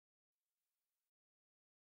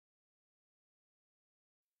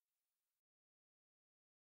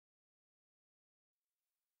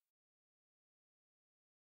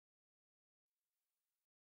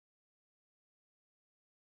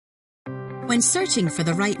When searching for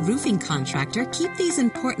the right roofing contractor, keep these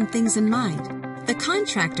important things in mind. The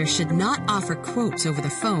contractor should not offer quotes over the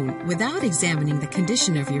phone without examining the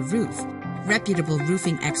condition of your roof. Reputable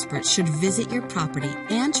roofing experts should visit your property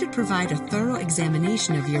and should provide a thorough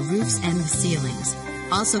examination of your roofs and the ceilings.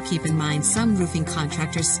 Also keep in mind some roofing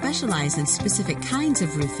contractors specialize in specific kinds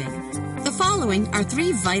of roofing. The following are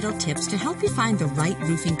 3 vital tips to help you find the right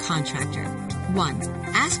roofing contractor. 1.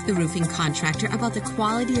 Ask the roofing contractor about the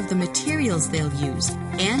quality of the materials they'll use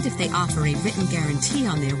and if they offer a written guarantee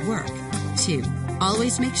on their work. 2.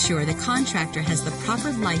 Always make sure the contractor has the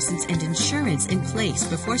proper license and insurance in place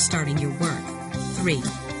before starting your work. 3.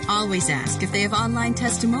 Always ask if they have online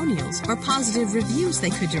testimonials or positive reviews they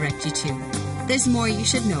could direct you to. There's more you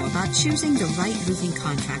should know about choosing the right roofing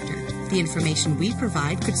contractor. The information we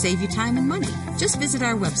provide could save you time and money. Just visit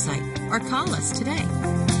our website or call us today.